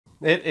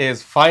It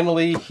is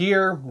finally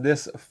here,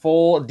 this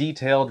full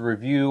detailed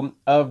review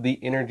of the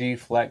Inergy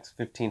Flex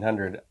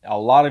 1500. A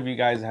lot of you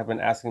guys have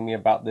been asking me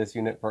about this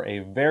unit for a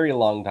very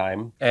long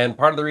time, and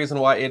part of the reason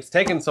why it's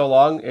taken so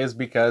long is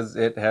because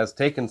it has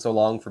taken so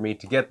long for me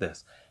to get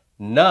this.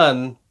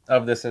 None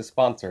of this is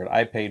sponsored.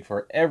 I paid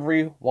for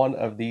every one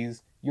of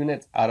these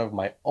units out of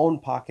my own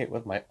pocket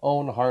with my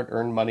own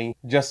hard-earned money,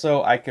 just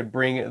so I could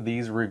bring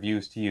these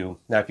reviews to you.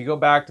 Now, if you go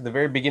back to the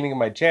very beginning of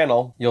my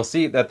channel, you'll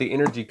see that the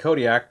Inergy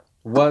Kodiak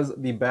was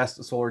the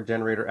best solar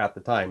generator at the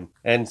time.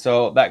 And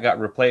so that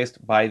got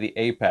replaced by the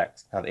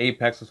Apex. Now the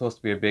Apex was supposed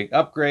to be a big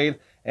upgrade,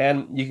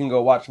 and you can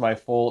go watch my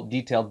full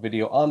detailed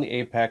video on the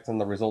Apex and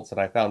the results that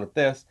I found with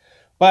this.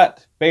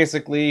 But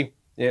basically,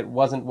 it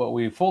wasn't what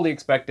we fully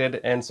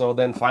expected, and so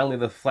then finally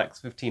the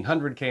Flex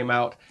 1500 came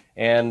out,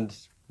 and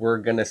we're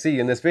gonna see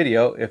in this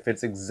video if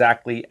it's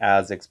exactly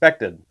as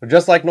expected. But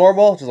just like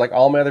normal, just like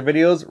all my other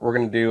videos, we're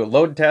gonna do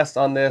load tests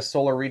on this,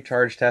 solar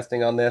recharge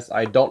testing on this.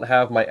 I don't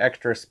have my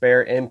extra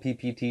spare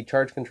MPPT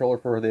charge controller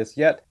for this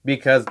yet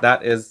because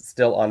that is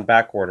still on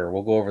back order.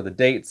 We'll go over the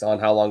dates on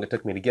how long it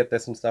took me to get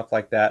this and stuff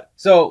like that.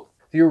 So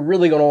if you're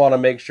really going to want to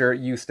make sure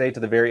you stay to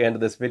the very end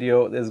of this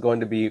video, it is going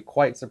to be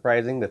quite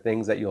surprising, the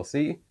things that you'll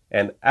see.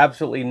 And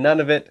absolutely none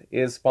of it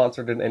is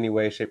sponsored in any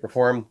way, shape, or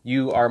form.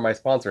 You are my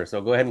sponsor.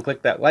 So go ahead and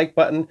click that like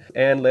button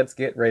and let's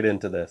get right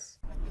into this.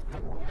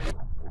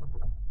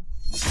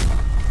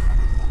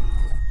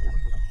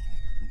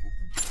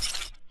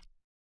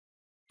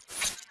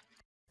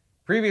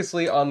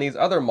 Previously on these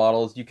other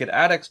models, you could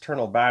add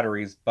external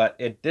batteries, but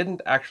it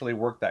didn't actually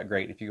work that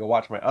great. If you go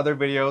watch my other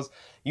videos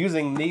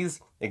using these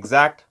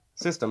exact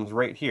systems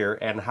right here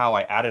and how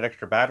I added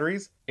extra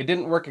batteries, it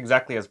didn't work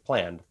exactly as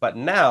planned. But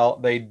now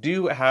they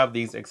do have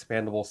these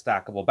expandable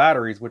stackable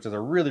batteries, which is a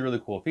really, really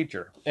cool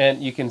feature.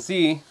 And you can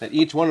see that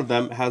each one of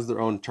them has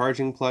their own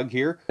charging plug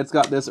here. It's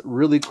got this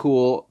really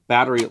cool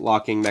battery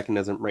locking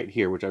mechanism right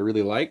here, which I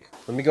really like.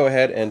 Let me go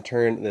ahead and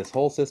turn this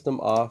whole system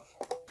off.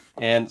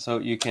 And so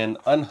you can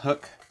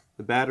unhook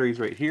the batteries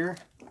right here.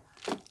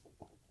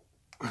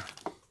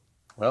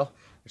 Well,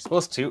 you're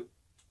supposed to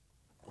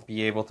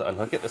be able to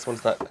unhook it. This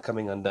one's not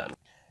coming undone.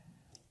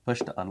 Push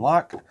to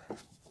unlock.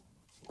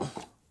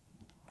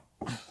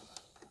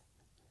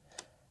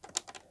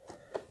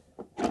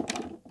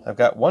 I've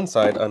got one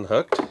side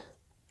unhooked.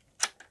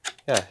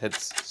 Yeah,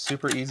 it's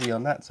super easy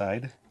on that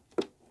side.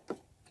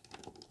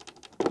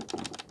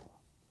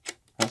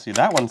 Let's see,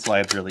 that one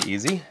slides really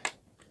easy.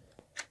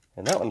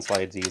 And that one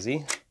slides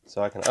easy.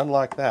 So I can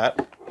unlock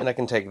that, and I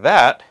can take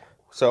that.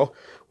 So,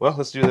 well,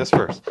 let's do this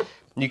first.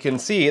 You can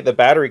see the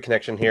battery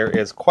connection here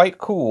is quite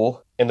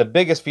cool. And the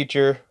biggest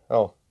feature,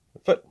 oh, the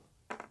foot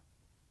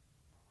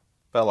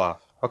fell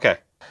off. Okay.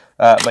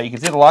 But you can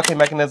see the locking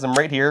mechanism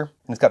right here.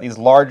 And it's got these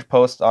large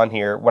posts on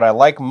here. What I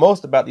like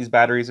most about these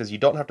batteries is you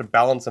don't have to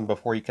balance them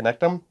before you connect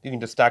them. You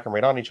can just stack them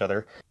right on each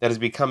other. That is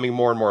becoming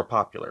more and more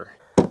popular.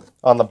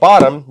 On the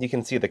bottom, you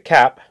can see the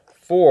cap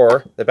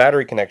for the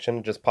battery connection.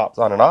 It just pops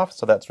on and off,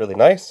 so that's really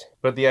nice.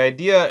 But the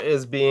idea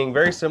is being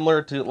very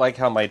similar to like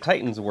how my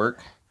Titans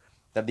work,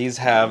 that these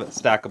have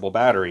stackable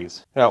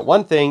batteries. Now,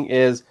 one thing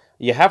is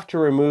you have to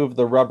remove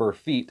the rubber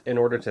feet in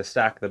order to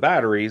stack the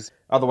batteries,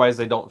 otherwise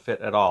they don't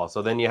fit at all.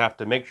 So then you have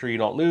to make sure you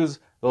don't lose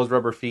those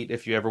rubber feet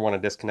if you ever want to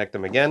disconnect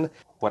them again.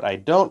 What I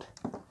don't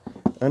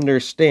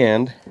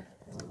understand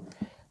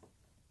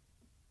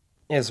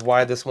is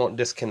why this won't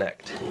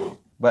disconnect.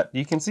 But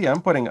you can see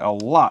I'm putting a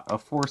lot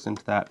of force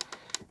into that,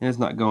 and it's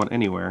not going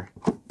anywhere.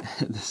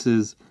 This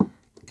is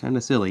kind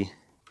of silly.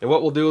 And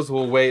what we'll do is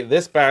we'll weigh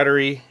this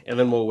battery, and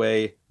then we'll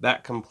weigh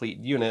that complete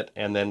unit,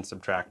 and then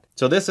subtract.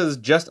 So this is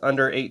just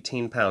under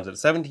 18 pounds.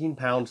 It's 17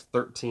 pounds,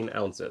 13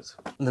 ounces.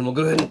 And then we'll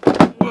go ahead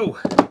and, whoa!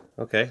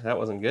 Okay, that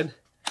wasn't good.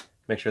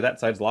 Make sure that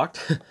side's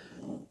locked.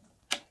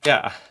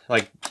 Yeah,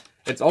 like,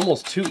 it's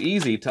almost too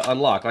easy to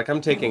unlock. Like,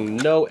 I'm taking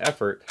no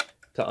effort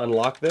to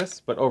unlock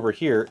this, but over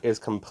here is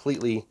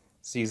completely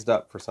seized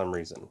up for some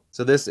reason.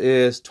 So this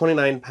is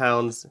 29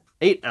 pounds,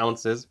 8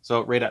 ounces,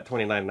 so right at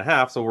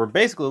 29.5. So we're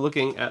basically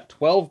looking at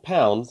 12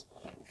 pounds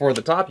for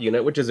the top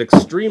unit, which is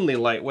extremely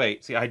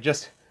lightweight. See, I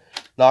just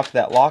knocked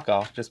that lock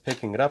off, just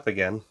picking it up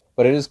again.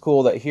 But it is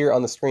cool that here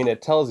on the screen,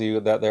 it tells you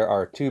that there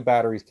are 2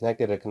 batteries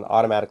connected. It can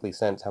automatically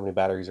sense how many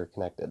batteries are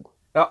connected.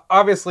 Now,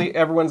 obviously,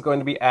 everyone's going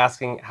to be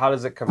asking, how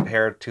does it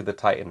compare to the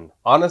Titan?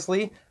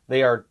 Honestly,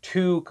 they are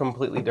 2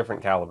 completely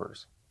different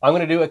calibers. I'm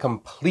going to do a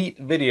complete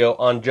video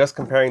on just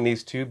comparing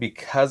these two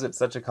because it's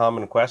such a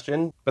common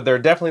question, but there are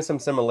definitely some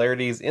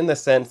similarities in the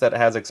sense that it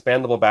has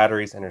expandable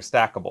batteries and are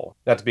stackable.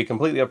 Now, to be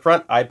completely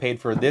upfront, I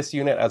paid for this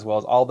unit as well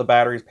as all the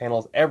batteries,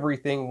 panels,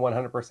 everything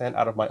 100%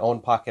 out of my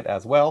own pocket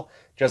as well,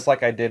 just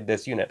like I did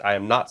this unit. I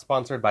am not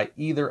sponsored by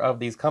either of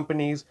these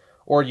companies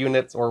or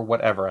units or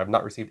whatever. I've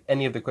not received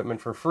any of the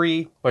equipment for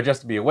free, but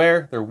just to be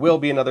aware, there will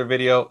be another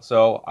video,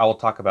 so I will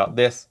talk about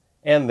this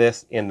and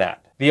this in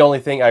that. The only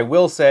thing I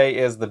will say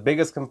is the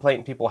biggest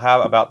complaint people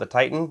have about the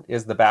Titan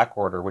is the back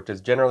order, which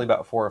is generally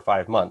about 4 or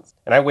 5 months.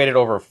 And I waited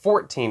over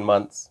 14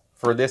 months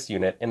for this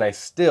unit, and I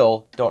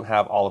still don't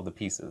have all of the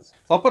pieces.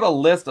 So I'll put a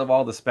list of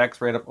all the specs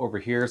right up over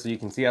here so you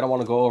can see. I don't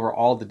want to go over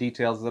all the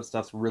details. That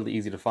stuff's really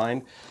easy to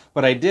find.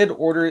 But I did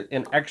order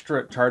an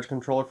extra charge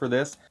controller for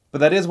this. But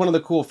that is one of the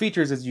cool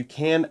features, is you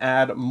can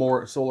add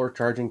more solar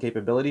charging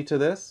capability to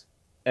this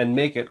and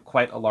make it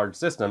quite a large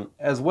system,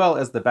 as well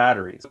as the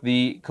batteries.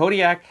 The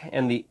Kodiak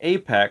and the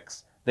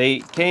Apex, they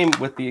came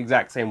with the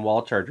exact same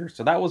wall charger.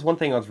 So that was one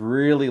thing I was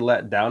really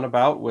let down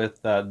about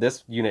with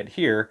this unit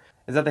here,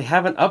 is that they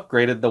haven't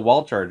upgraded the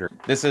wall charger.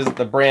 This is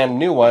the brand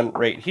new one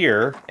right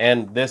here,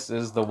 and this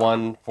is the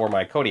one for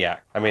my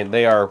Kodiak. I mean,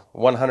 they are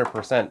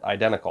 100%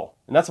 identical.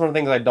 And that's one of the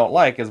things I don't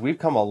like, is we've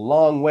come a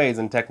long ways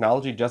in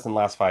technology just in the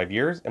last 5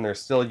 years, and they're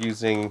still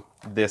using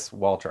this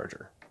wall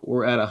charger.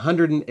 We're at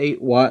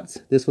 108 watts.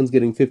 This one's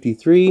getting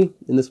 53,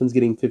 and this one's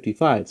getting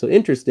 55. So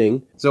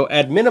interesting. So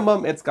at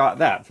minimum, it's got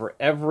that. For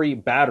every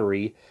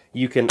battery,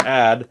 you can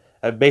add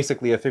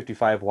basically a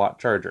 55 watt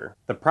charger.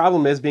 The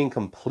problem is, being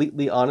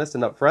completely honest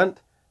and upfront,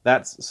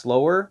 that's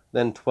slower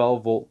than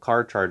 12 volt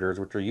car chargers,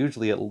 which are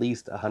usually at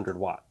least 100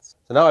 watts.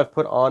 So now I've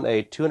put on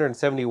a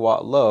 270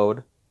 watt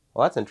load.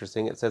 Well, that's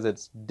interesting. It says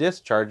it's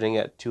discharging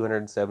at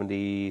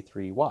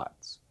 273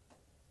 watts.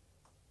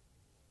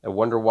 I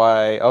wonder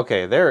why.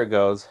 Okay, there it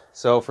goes.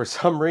 So for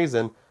some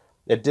reason,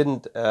 it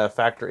didn't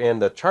factor in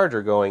the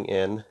charger going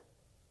in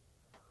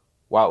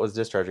while it was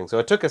discharging. So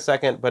it took a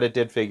second, but it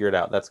did figure it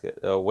out. That's good.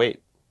 Oh,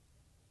 wait.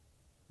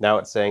 Now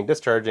it's saying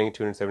discharging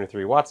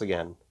 273 watts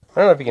again. I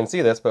don't know if you can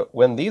see this, but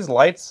when these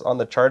lights on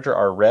the charger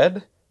are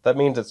red, that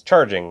means it's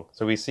charging.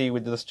 So we see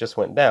this just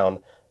went down,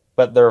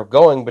 but they're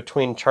going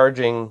between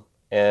charging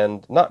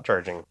and not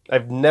charging.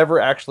 I've never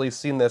actually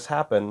seen this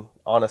happen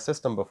on a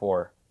system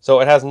before. So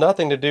it has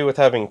nothing to do with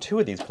having two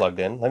of these plugged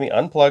in. Let me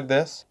unplug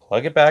this,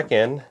 plug it back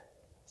in. It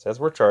says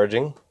we're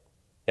charging.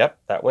 Yep,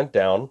 that went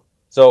down.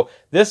 So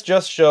this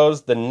just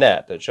shows the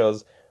net. It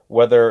shows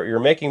whether you're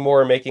making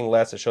more or making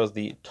less. It shows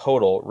the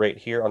total right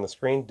here on the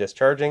screen,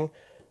 discharging.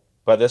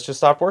 But this just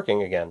stopped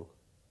working again.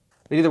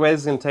 But either way,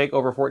 this is going to take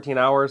over 14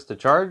 hours to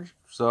charge.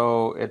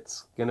 So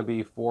it's going to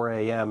be 4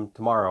 a.m.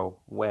 tomorrow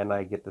when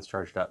I get this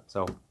charged up.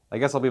 So I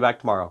guess I'll be back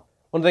tomorrow.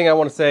 One thing I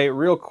want to say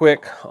real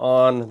quick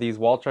on these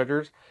wall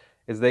chargers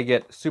is they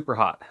get super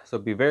hot. So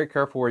be very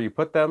careful where you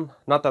put them.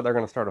 Not that they're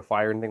going to start a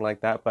fire or anything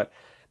like that, but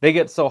they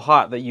get so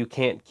hot that you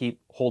can't keep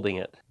holding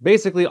it.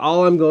 Basically,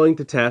 all I'm going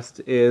to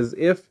test is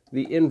if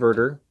the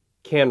inverter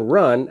can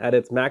run at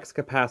its max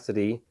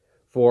capacity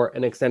for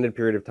an extended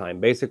period of time.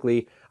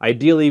 Basically,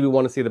 ideally, we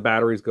want to see the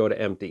batteries go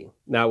to empty.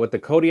 Now, with the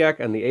Kodiak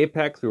and the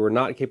Apex, we were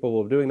not capable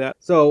of doing that.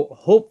 So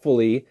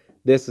hopefully,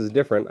 this is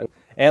different.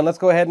 And let's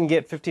go ahead and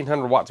get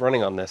 1500 watts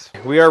running on this.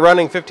 We are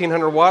running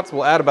 1500 watts.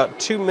 We'll add about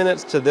 2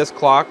 minutes to this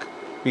clock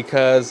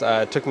because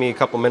it took me a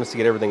couple minutes to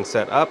get everything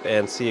set up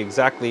and see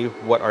exactly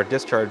what our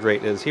discharge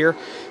rate is here.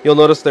 You'll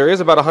notice there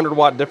is about a 100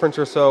 watt difference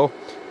or so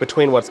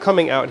between what's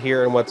coming out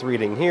here and what's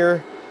reading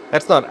here.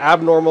 That's not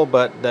abnormal,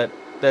 but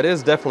that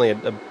is definitely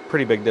a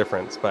pretty big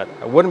difference, but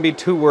I wouldn't be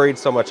too worried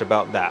so much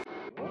about that.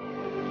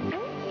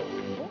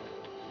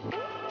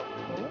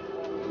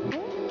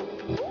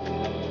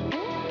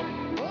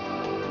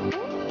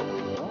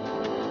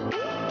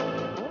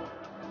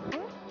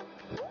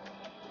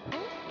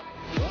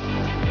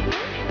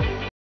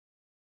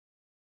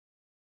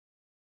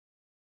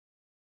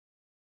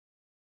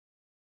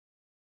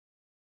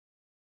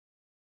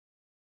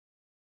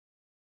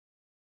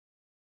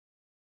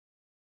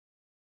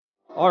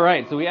 All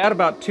right, so we add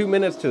about 2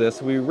 minutes to this.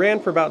 We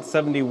ran for about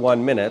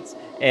 71 minutes,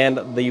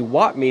 and the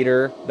watt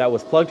meter that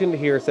was plugged into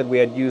here said we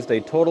had used a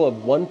total of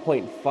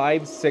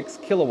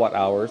 1.56 kilowatt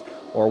hours,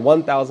 or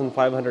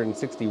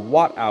 1,560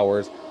 watt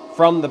hours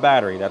from the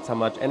battery. That's how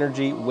much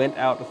energy went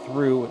out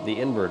through the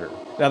inverter.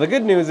 Now the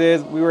good news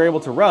is we were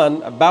able to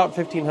run about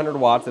 1500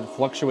 watts. It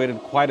fluctuated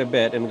quite a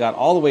bit and got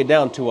all the way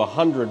down to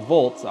 100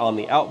 volts on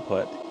the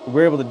output. We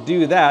were able to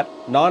do that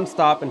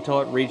non-stop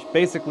until it reached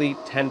basically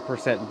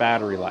 10%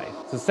 battery life.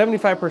 So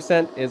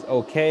 75% is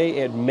okay.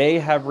 It may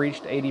have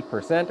reached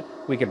 80%.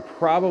 We could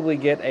probably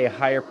get a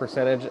higher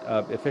percentage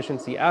of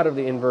efficiency out of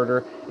the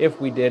inverter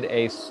if we did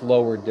a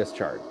slower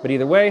discharge. But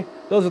either way,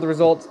 those are the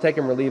results. Take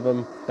them or leave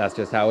them. That's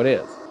just how it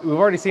is. We've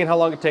already seen how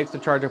long it takes to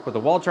charge up with the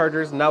wall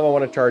chargers. Now I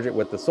want to charge it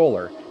with the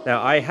solar.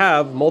 Now I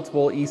have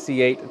multiple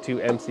EC8 to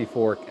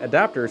MC4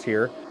 adapters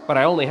here, but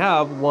I only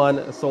have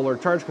one solar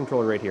charge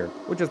controller right here,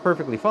 which is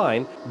perfectly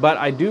fine. But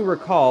I do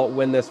recall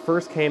when this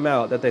first came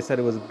out that they said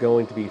it was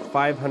going to be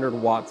 500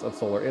 watts of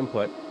solar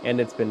input, and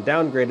it's been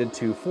downgraded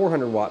to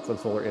 400 watts of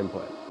solar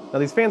input. Now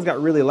these fans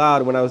got really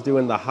loud when I was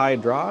doing the high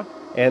draw,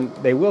 and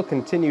they will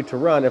continue to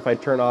run if I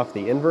turn off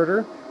the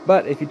inverter,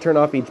 but if you turn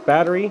off each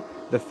battery,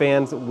 the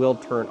fans will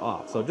turn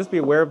off. So just be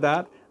aware of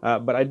that.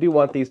 But I do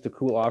want these to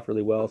cool off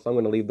really well, so I'm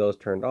going to leave those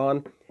turned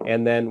on.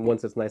 And then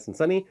once it's nice and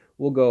sunny,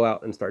 we'll go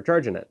out and start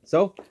charging it.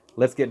 So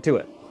let's get to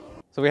it.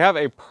 So we have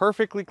a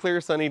perfectly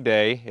clear sunny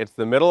day. It's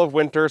the middle of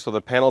winter, so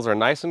the panels are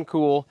nice and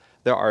cool.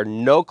 There are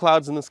no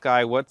clouds in the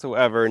sky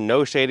whatsoever,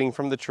 no shading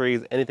from the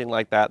trees, anything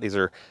like that. These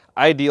are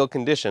ideal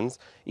conditions.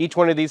 Each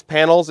one of these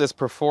panels is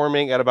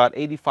performing at about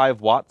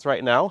 85 watts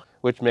right now,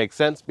 which makes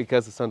sense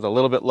because the sun's a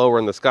little bit lower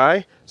in the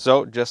sky.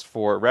 So just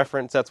for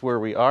reference, that's where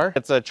we are.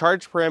 It's a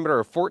charge parameter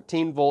of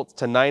 14 volts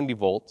to 90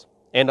 volts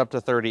and up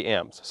to 30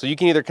 amps. So you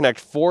can either connect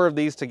 4 of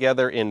these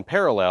together in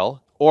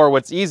parallel, or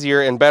what's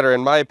easier and better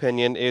in my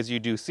opinion is you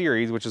do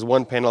series, which is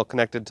one panel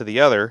connected to the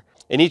other.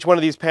 And each one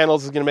of these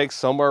panels is going to make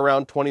somewhere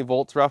around 20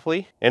 volts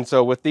roughly. And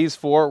so with these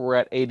 4, we're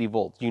at 80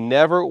 volts. You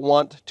never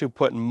want to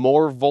put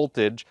more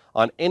voltage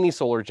on any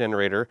solar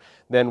generator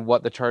than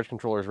what the charge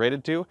controller is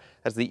rated to.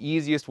 That's the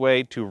easiest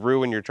way to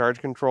ruin your charge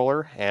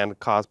controller and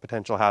cause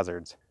potential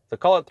hazards. So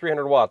call it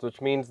 300 watts, which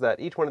means that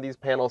each one of these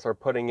panels are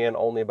putting in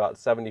only about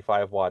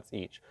 75 watts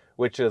each,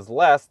 which is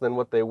less than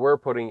what they were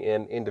putting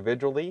in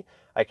individually.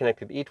 I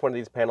connected each one of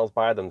these panels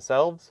by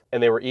themselves,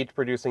 and they were each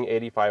producing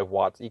 85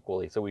 watts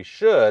equally. So we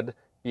should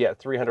be at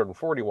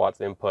 340 watts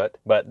input,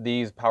 but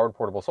these powered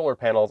portable solar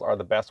panels are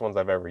the best ones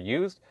I've ever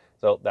used.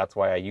 So that's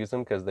why I use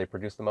them, because they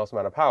produce the most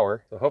amount of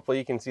power. So hopefully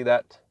you can see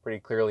that pretty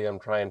clearly. I'm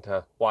trying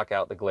to block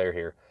out the glare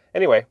here.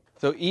 Anyway,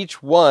 so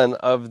each one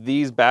of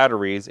these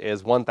batteries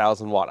is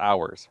 1,000 watt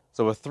hours.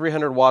 So with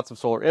 300 watts of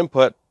solar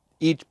input,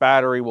 each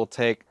battery will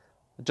take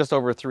just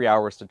over 3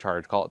 hours to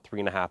charge, call it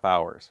 3.5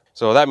 hours.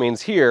 So that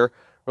means here,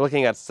 we're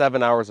looking at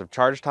 7 hours of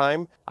charge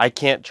time. I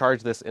can't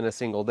charge this in a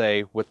single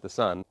day with the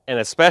sun, and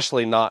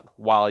especially not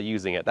while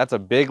using it. That's a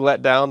big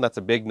letdown. That's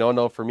a big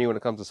no-no for me when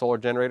it comes to solar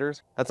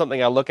generators. That's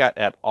something I look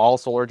at all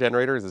solar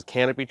generators is,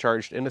 can it be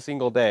charged in a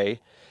single day?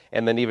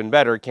 And then even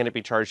better, can it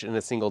be charged in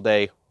a single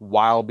day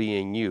while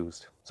being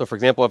used? So for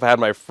example, if I had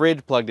my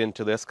fridge plugged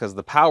into this because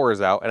the power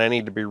is out and I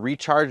need to be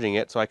recharging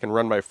it so I can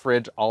run my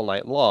fridge all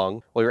night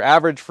long, well, your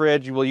average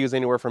fridge, you will use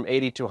anywhere from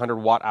 80 to 100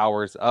 watt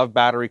hours of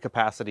battery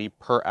capacity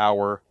per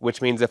hour,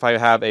 which means if I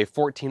have a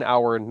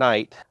 14-hour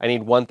night, I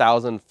need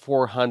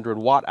 1,400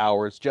 watt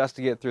hours just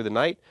to get through the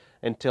night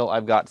until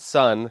I've got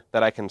sun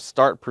that I can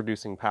start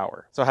producing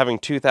power. So having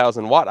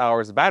 2,000 watt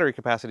hours of battery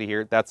capacity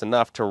here, that's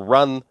enough to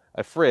run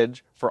a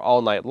fridge for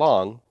all night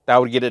long. That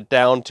would get it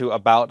down to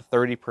about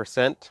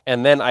 30%.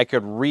 And then I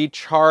could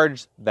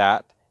recharge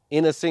that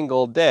in a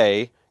single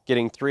day,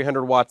 getting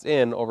 300 watts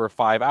in over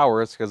 5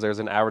 hours, because there's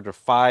an average of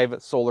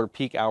 5 solar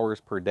peak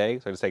hours per day.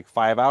 So I just take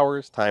 5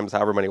 hours times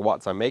however many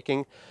watts I'm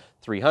making,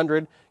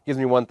 300, gives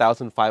me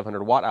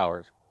 1,500 watt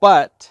hours.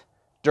 But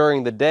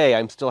during the day,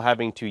 I'm still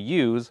having to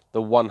use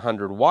the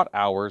 100 watt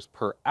hours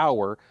per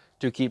hour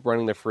to keep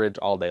running the fridge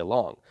all day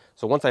long.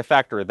 So once I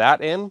factor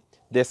that in,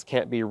 this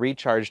can't be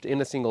recharged in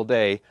a single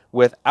day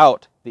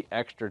without the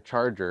extra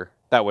charger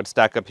that would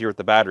stack up here with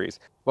the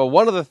batteries. But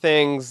one of the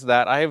things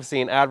that I have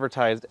seen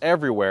advertised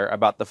everywhere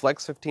about the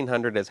Flex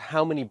 1500 is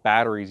how many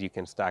batteries you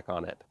can stack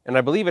on it. And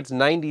I believe it's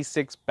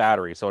 96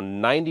 batteries, so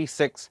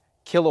 96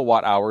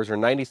 kilowatt hours or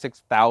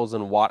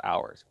 96,000 watt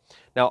hours.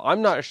 Now,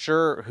 I'm not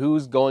sure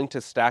who's going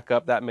to stack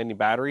up that many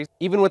batteries.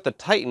 Even with the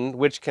Titan,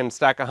 which can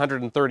stack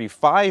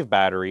 135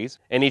 batteries,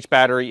 and each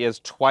battery is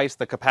twice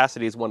the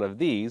capacity as one of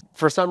these,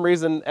 for some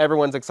reason,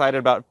 everyone's excited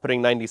about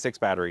putting 96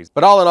 batteries.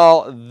 But all in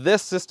all,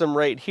 this system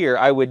right here,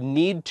 I would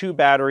need 2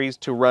 batteries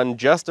to run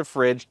just a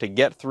fridge to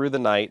get through the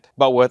night.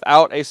 But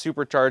without a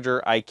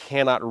supercharger, I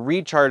cannot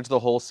recharge the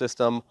whole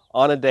system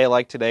on a day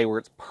like today where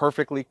it's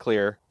perfectly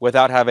clear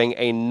without having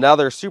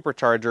another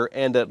supercharger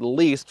and at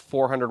least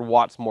 400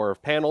 watts more of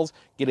panels,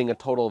 getting a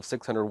total of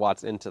 600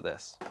 watts into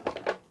this.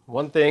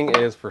 One thing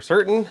is for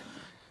certain,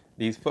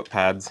 these foot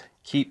pads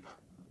keep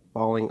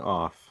falling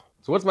off.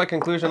 So what's my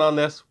conclusion on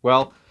this?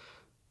 Well,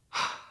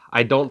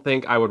 I don't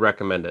think I would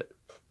recommend it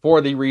for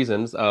the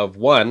reasons of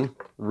 1,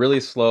 really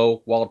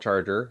slow wall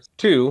charger,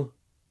 2,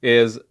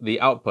 is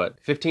the output.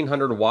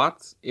 1,500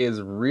 watts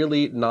is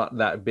really not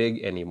that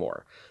big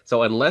anymore.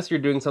 So unless you're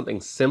doing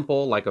something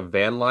simple like a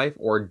van life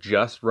or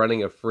just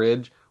running a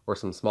fridge or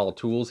some small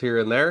tools here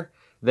and there,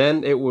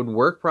 then it would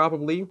work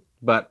probably.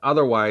 But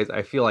otherwise,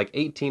 I feel like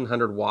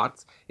 1,800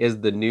 watts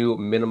is the new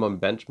minimum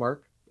benchmark.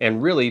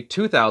 And really,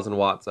 2,000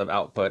 watts of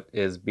output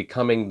is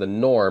becoming the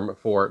norm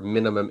for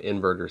minimum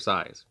inverter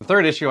size. The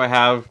third issue I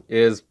have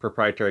is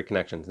proprietary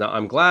connections. Now,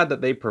 I'm glad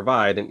that they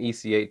provide an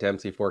EC8 to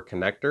MC4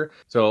 connector.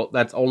 So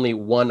that's only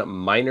one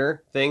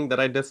minor thing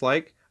that I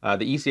dislike.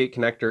 The EC8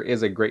 connector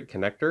is a great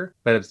connector,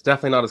 but it's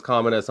definitely not as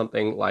common as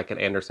something like an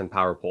Anderson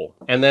power pole.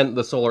 And then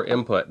the solar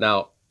input.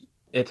 Now,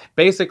 it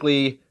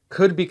basically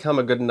could become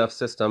a good enough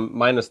system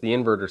minus the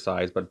inverter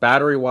size, but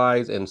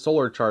battery-wise and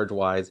solar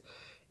charge-wise,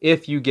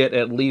 if you get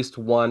at least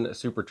 1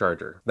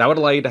 supercharger. That would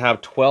allow you to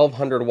have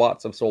 1,200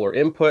 watts of solar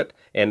input,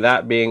 and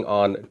that being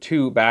on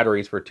 2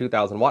 batteries for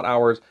 2,000 watt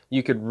hours,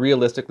 you could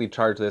realistically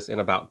charge this in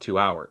about 2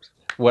 hours.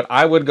 What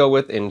I would go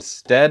with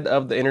instead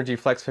of the Inergy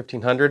Flex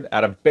 1500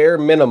 at a bare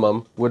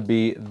minimum would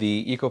be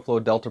the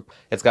EcoFlow Delta.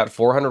 It's got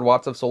 400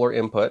 watts of solar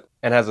input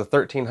and has a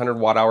 1,300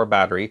 watt hour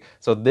battery.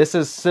 So this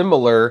is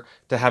similar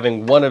to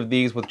having one of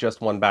these with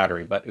just 1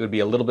 battery, but it would be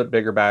a little bit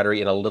bigger battery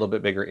and a little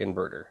bit bigger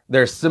inverter.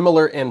 They're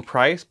similar in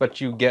price,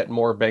 but you get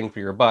more bang for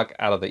your buck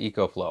out of the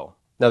EcoFlow.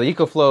 Now the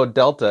EcoFlow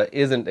Delta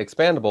isn't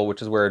expandable,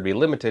 which is where it'd be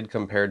limited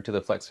compared to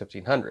the Flex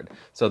 1500.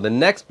 So the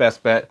next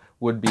best bet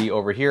would be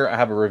over here. I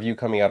have a review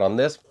coming out on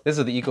this. This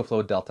is the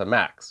EcoFlow Delta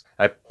Max.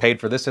 I paid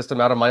for this system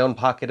out of my own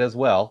pocket as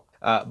well.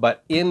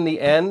 But in the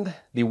end,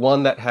 the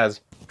one that has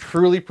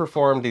truly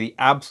performed the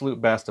absolute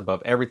best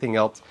above everything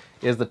else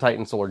is the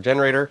Titan Solar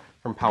Generator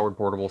from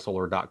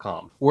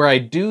poweredportablesolar.com. Where I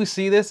do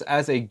see this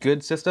as a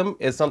good system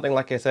is something,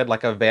 like I said,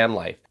 like a van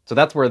life. So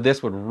that's where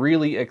this would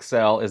really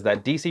excel, is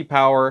that DC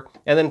power,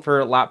 and then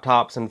for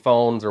laptops and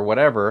phones or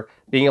whatever,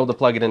 being able to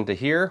plug it into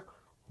here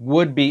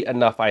would be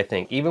enough, I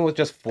think, even with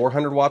just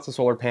 400 watts of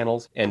solar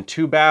panels and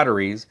 2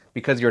 batteries,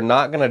 because you're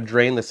not going to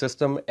drain the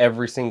system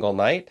every single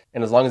night.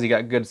 And as long as you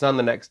got good sun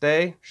the next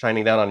day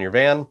shining down on your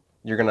van,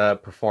 you're going to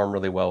perform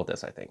really well with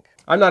this, I think.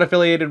 I'm not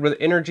affiliated with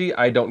Inergy.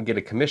 I don't get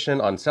a commission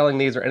on selling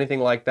these or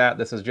anything like that.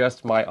 This is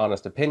just my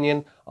honest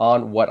opinion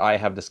on what I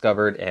have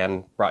discovered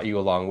and brought you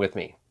along with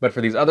me. But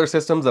for these other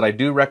systems that I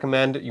do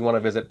recommend, you want to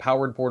visit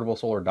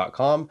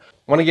poweredportablesolar.com.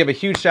 I want to give a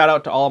huge shout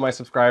out to all of my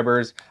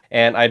subscribers,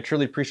 and I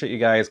truly appreciate you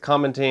guys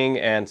commenting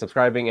and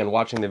subscribing and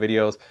watching the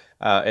videos.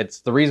 It's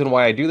the reason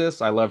why I do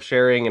this. I love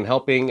sharing and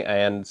helping,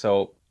 and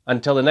so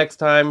until the next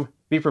time,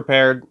 be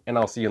prepared, and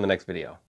I'll see you in the next video.